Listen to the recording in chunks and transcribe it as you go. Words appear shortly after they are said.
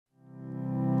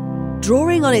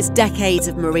Drawing on its decades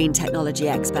of marine technology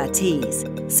expertise,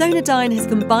 Sonardyne has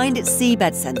combined its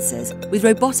seabed sensors with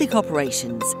robotic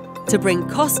operations to bring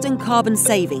cost and carbon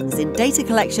savings in data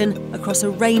collection across a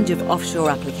range of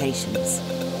offshore applications.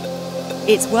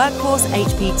 Its workhorse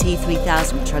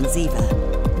HPT3000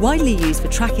 transceiver, widely used for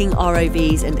tracking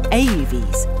ROVs and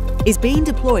AUVs, is being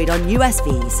deployed on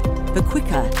USVs for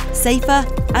quicker, safer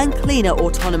and cleaner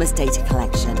autonomous data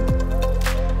collection.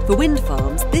 For wind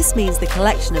farms, this means the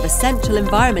collection of essential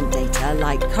environment data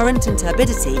like current and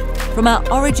turbidity from our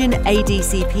origin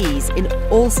ADCPs in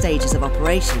all stages of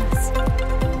operations.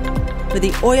 For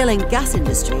the oil and gas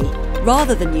industry,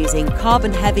 rather than using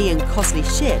carbon-heavy and costly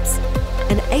ships,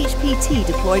 an HPT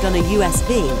deployed on a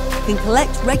USV can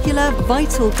collect regular,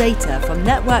 vital data from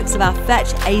networks of our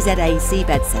Fetch AZA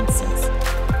seabed sensors.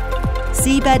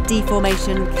 Seabed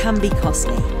deformation can be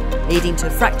costly, leading to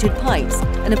fractured pipes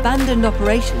and abandoned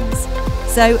operations,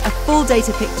 so a full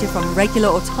data picture from regular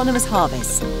autonomous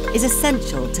harvests is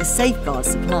essential to safeguard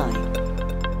supply.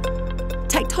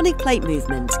 Tectonic plate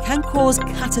movement can cause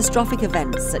catastrophic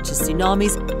events such as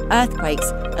tsunamis, earthquakes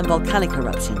and volcanic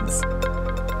eruptions.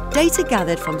 Data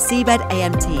gathered from seabed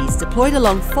AMTs deployed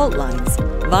along fault lines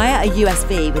via a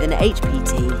USV with an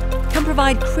HPT can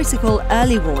provide critical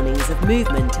early warnings of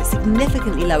movement at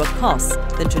significantly lower costs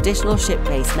than traditional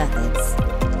ship-based methods.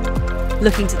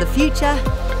 Looking to the future,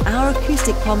 our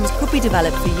acoustic comms could be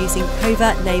developed for using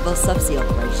covert naval subsea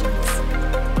operations.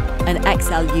 An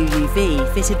XL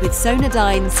UUV fitted with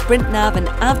Sonardyne, SPRINT-Nav and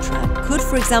AUV could,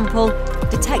 for example,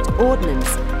 detect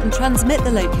ordnance and transmit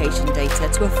the location data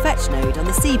to a fetch node on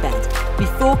the seabed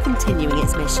before continuing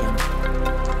its mission.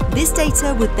 This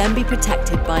data would then be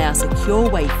protected by our secure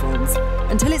waveforms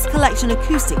until its collection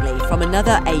acoustically from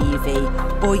another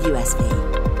AUV or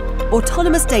USV.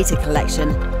 Autonomous data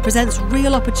collection presents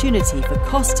real opportunity for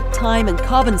cost, time and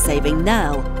carbon saving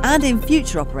now and in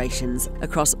future operations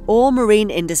across all marine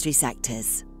industry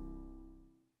sectors.